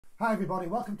Hi everybody,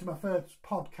 welcome to my first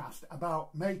podcast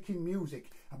about making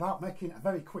music, about making a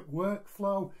very quick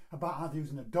workflow, about either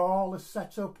using a Dawless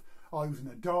setup or using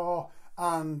a DAW.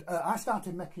 And I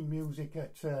started making music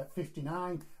at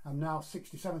 59, I'm now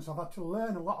 67, so I've had to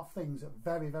learn a lot of things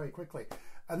very, very quickly.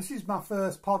 And this is my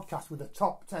first podcast with the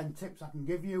top 10 tips I can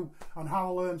give you on how I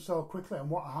learned so quickly and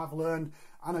what I have learned.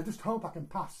 And I just hope I can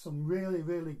pass some really,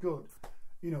 really good,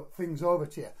 things over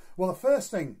to you. Well, the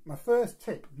first thing, my first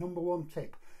tip, number one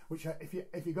tip, which if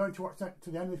you're going to watch that to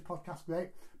the end of this podcast,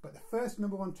 great. But the first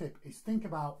number one tip is think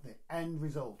about the end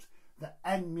result, the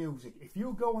end music. If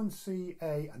you go and see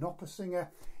an opera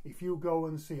singer, if you go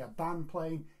and see a band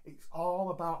playing, it's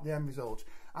all about the end result.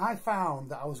 I found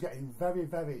that I was getting very,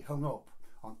 very hung up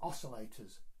on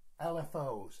oscillators,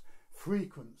 LFOs,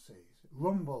 frequencies,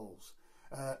 rumbles,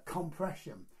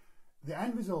 compression. The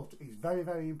end result is very,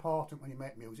 very important when you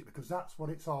make music because that's what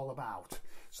it's all about.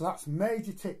 So that's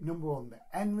major tip number one,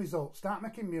 the end result. Start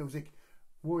making music,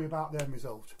 worry about the end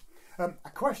result. A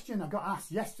question I got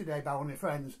asked yesterday by one of my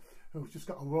friends who's just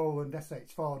got a Roland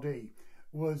SH4D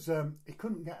was he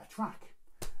couldn't get a track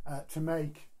to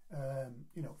make,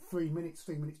 3 minutes,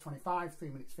 3 minutes 25, 3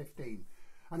 minutes 15.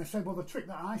 And I said, well, the trick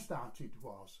that I started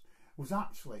was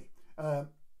actually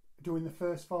doing the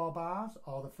first 4 bars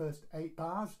or the first 8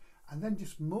 bars and then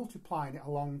just multiplying it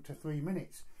along to 3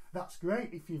 minutes. That's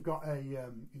great if you've got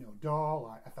a DAW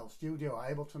like FL Studio or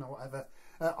Ableton or whatever.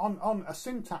 On a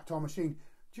Syntactor machine,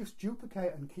 just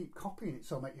duplicate and keep copying it,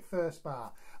 so make your first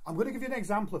bar. I'm going to give you an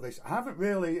example of this. I haven't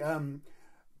really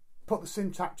put the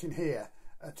syntax in here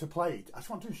to play it. I just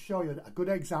want to show you a good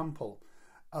example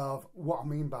of what I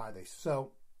mean by this.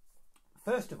 So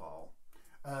first of all,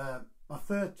 my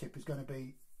third tip is going to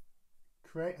be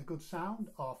create a good sound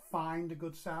or find a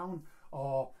good sound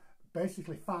or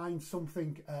basically find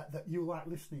something that you like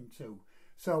listening to.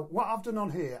 So what I've done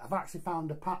on here, I've actually found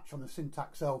a patch on the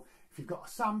syntax. So if you've got a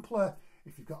sampler,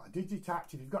 if you've got a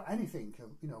digitact, if you've got anything,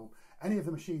 any of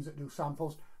the machines that do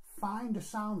samples, find a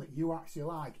sound that you actually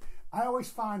like. I always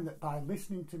find that by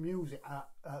listening to music,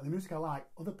 the music I like,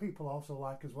 other people also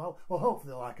like as well. Well,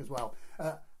 hopefully they like as well.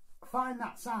 Find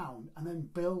that sound and then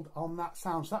build on that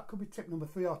sound. So that could be tip number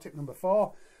 3 or tip number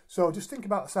 4. So just think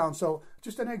about the sound. So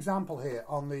just an example here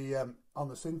on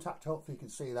the syntax. Hopefully you can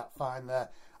see that fine there.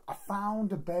 I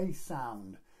found a bass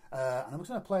sound, and I'm just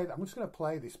going to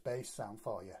play this bass sound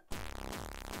for you.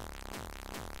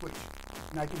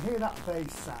 Now you can hear that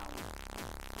bass sound.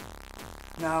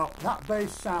 Now that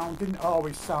bass sound didn't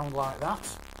always sound like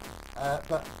that,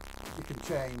 but you can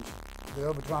change the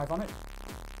overdrive on it.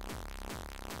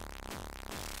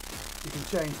 You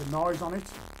can change the noise on it,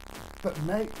 but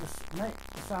make the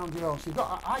sound your own. So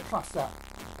I class that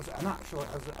as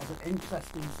an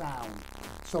interesting sound.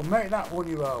 So make that one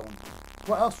your own.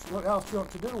 What else do you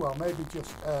want to do? Well, maybe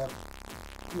just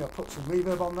put some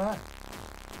reverb on there.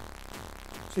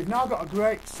 So you've now got a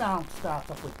great sound to start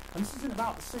off with. And this isn't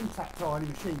about the syntax or any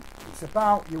machine. It's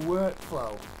about your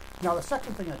workflow. Now the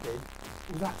second thing I did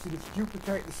was actually just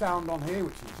duplicate the sound on here,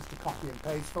 which is just a copy and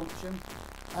paste function,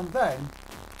 and then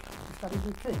added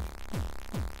the kick.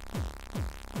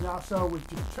 Now, so with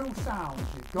just 2 sounds,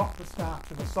 you've got the start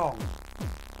of the song.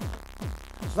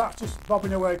 So that's just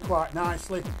bobbing away quite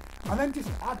nicely. And then just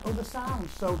add other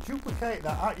sounds. So duplicate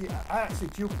that. I actually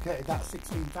duplicated that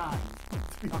 16 times,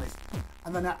 to be honest.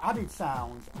 And then I added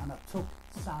sounds and I took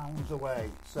sounds away.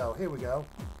 So here we go.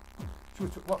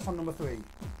 What's on number 3?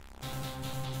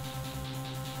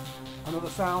 Another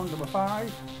sound, number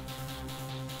 5.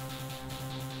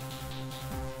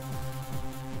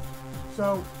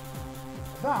 So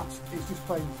that is just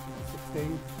playing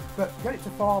 16, but get it to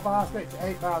 4 bars, get it to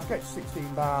 8 bars, get it to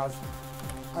 16 bars,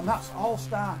 and that's all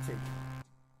starting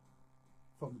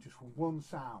from just one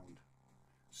sound.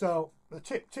 So the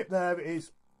tip there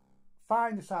is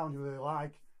find a sound you really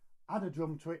like, add a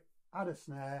drum to it, add a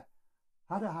snare,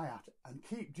 add a hi-hat, and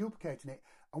keep duplicating it.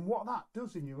 And what that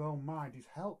does in your own mind is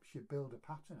helps you build a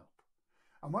pattern up.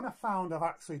 And when I found I've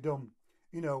actually done,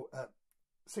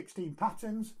 16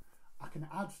 patterns, I can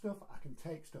add stuff, I can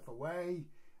take stuff away,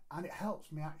 and it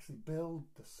helps me actually build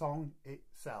the song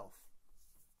itself.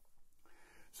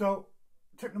 So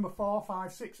tip number 4,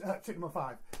 5, 6, tip number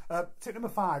 5. Tip number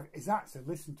 5 is actually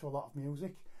listen to a lot of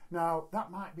music. Now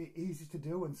that might be easy to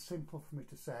do and simple for me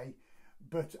to say,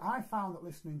 but I found that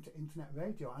listening to internet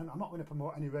radio, and I'm not going to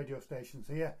promote any radio stations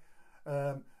here,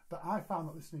 but I found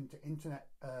that listening to internet,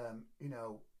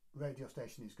 radio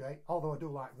station is great, although I do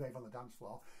like Rave on the Dance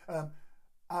Floor.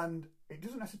 And it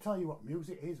doesn't necessarily tell you what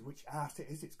music it is, which artist it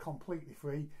is. It's completely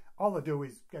free. All I do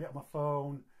is get it on my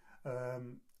phone.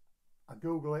 I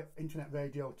Google it, internet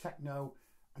radio, techno,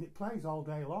 and it plays all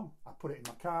day long. I put it in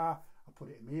my car, I put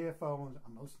it in my earphones,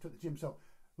 and I listen to it at the gym. So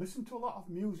listen to a lot of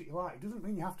music you like. It doesn't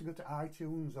mean you have to go to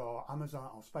iTunes or Amazon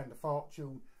or spend a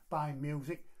fortune buying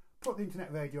music. Put the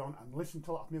internet radio on and listen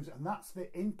to a lot of music, and that's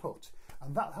the input,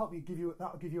 and that'll give you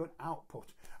an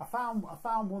output. I found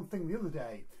one thing the other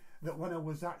day, that when I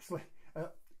was actually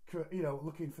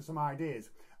looking for some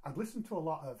ideas, I'd listened to a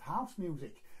lot of house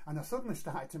music, and I suddenly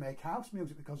started to make house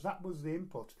music because that was the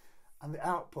input, and the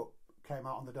output came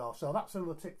out on the door. So that's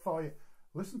another tip for you.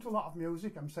 Listen to a lot of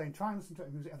music. I'm saying try and listen to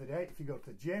music every day. If you go to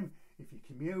the gym, if you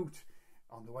commute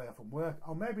on the way off from work,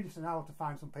 or maybe just an hour to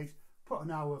find some peace, put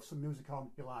an hour of some music on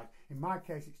you like. In my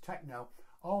case, it's techno,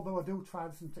 although I do try to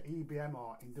listen to EBM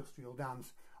or industrial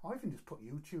dance, or even just put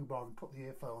YouTube on, put the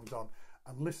earphones on,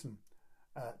 and listen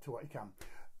to what you can.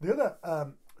 The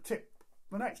other tip,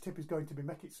 the next tip is going to be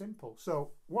make it simple.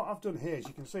 So what I've done here, as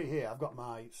you can see here, I've got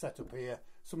my setup here,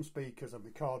 some speakers, I'm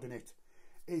recording it,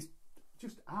 is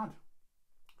just add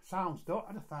sounds. Don't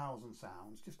add 1,000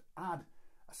 sounds, just add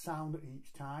a sound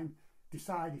each time.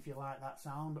 Decide if you like that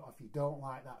sound or if you don't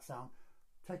like that sound.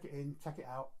 Take it in, take it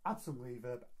out, add some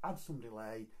reverb, add some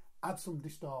delay, add some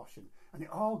distortion, and it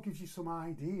all gives you some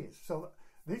ideas. So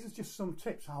these are just some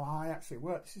tips how I actually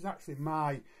work. This is actually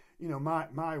my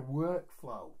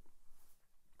workflow.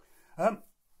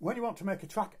 When you want to make a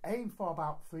track, aim for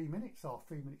about 3 minutes, or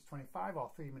 3 minutes 25,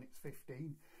 or 3 minutes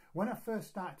 15. When I first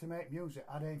started to make music,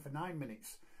 I'd aim for 9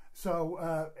 minutes.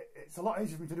 So it's a lot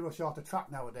easier for me to do a shorter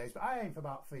track nowadays, but I aim for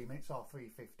about 3 minutes, or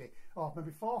 3:50, or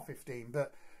maybe 4:15.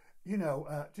 But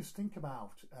just think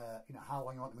about how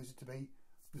long you want the music to be.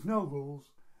 There's no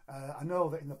rules. I know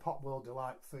that in the pop world they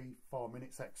like 3-4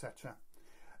 minutes, etc.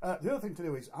 The other thing to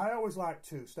do is I always like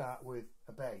to start with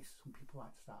a bass. Some people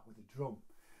like to start with a drum.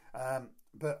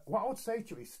 But what I would say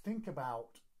to you is think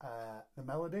about the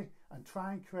melody and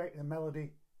try and create the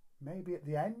melody maybe at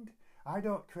the end. I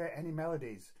don't create any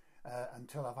melodies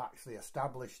until I've actually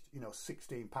established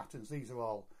 16 patterns. These are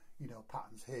all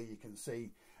patterns here you can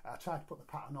see. I try to put the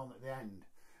pattern on at the end,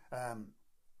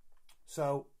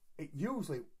 so it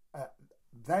usually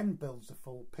then builds the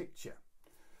full picture.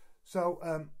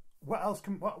 So what else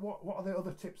what are the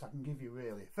other tips I can give you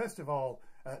really? First of all,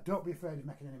 don't be afraid of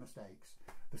making any mistakes.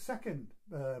 The second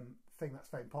thing that's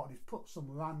very important is put some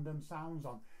random sounds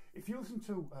on. If you listen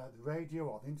to the radio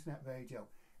or the internet radio,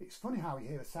 it's funny how you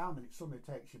hear a sound and it suddenly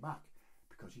takes you back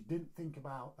because you didn't think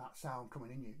about that sound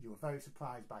coming in. You were very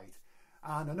surprised by it.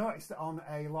 And I noticed that on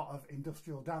a lot of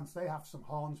industrial dance, they have some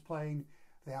horns playing,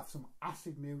 they have some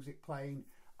acid music playing,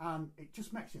 and it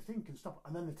just makes you think and stop,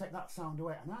 and then they take that sound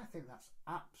away, and I think that's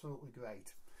absolutely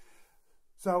great.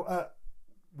 So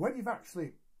when you've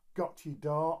actually got to your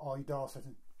DAW or your DAW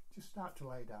setting, just start to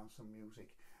lay down some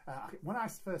music. When I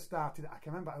first started, I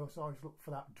can remember I was always look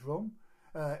for that drum.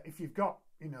 If you've got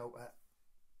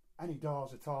any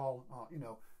DAWs at all, or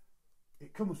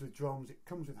it comes with drums, it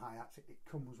comes with hi-hats, it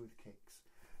comes with kicks.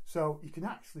 So you can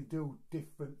actually do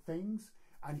different things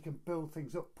and you can build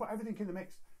things up, put everything in the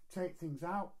mix, take things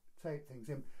out, take things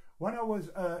in. When I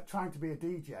was trying to be a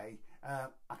DJ,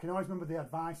 I can always remember the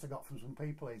advice I got from some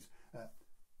people is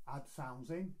add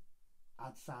sounds in,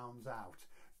 add sounds out.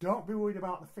 Don't be worried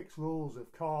about the fixed rules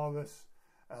of chorus,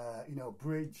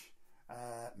 bridge,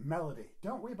 melody.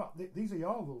 Don't worry about these are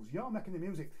your rules. You're making the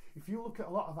music. If you look at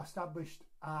a lot of established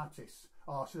artists,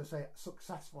 or should I say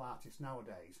successful artists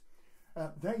nowadays,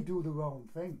 they do their own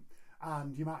thing,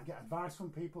 and you might get advice from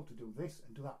people to do this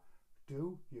and do that.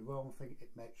 Do your own thing. It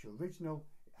makes you original.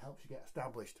 It helps you get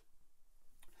established.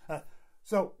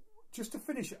 So just to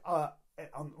finish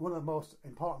on one of the most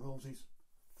important rules is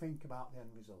think about the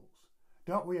end results.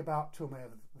 Don't worry about too many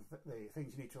of the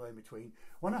things you need to learn between.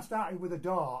 When I started with a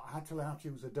DAW, I had to learn how to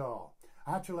use a DAW.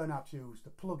 I had to learn how to use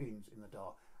the plugins in the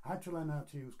DAW. I had to learn how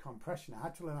to use compression. I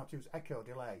had to learn how to use echo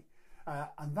delay.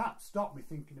 And that stopped me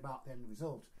thinking about the end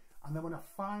result. And then when I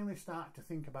finally started to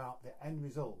think about the end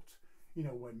result,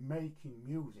 when making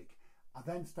music, I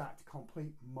then started to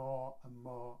complete more and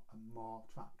more and more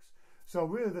tracks. So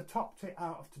really the top tip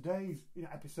out of today's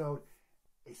episode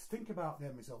is think about the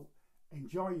end result.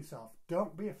 Enjoy yourself.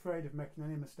 Don't be afraid of making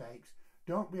any mistakes.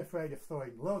 Don't be afraid of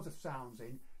throwing loads of sounds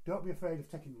in. Don't be afraid of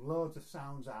taking loads of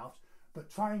sounds out. But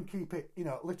try and keep it,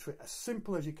 literally as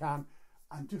simple as you can,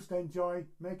 and just enjoy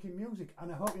making music.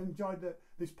 And I hope you enjoyed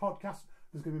this podcast.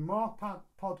 There's going to be more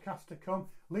podcasts to come.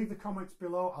 Leave the comments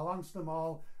below. I'll answer them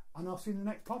all, and I'll see you in the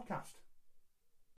next podcast.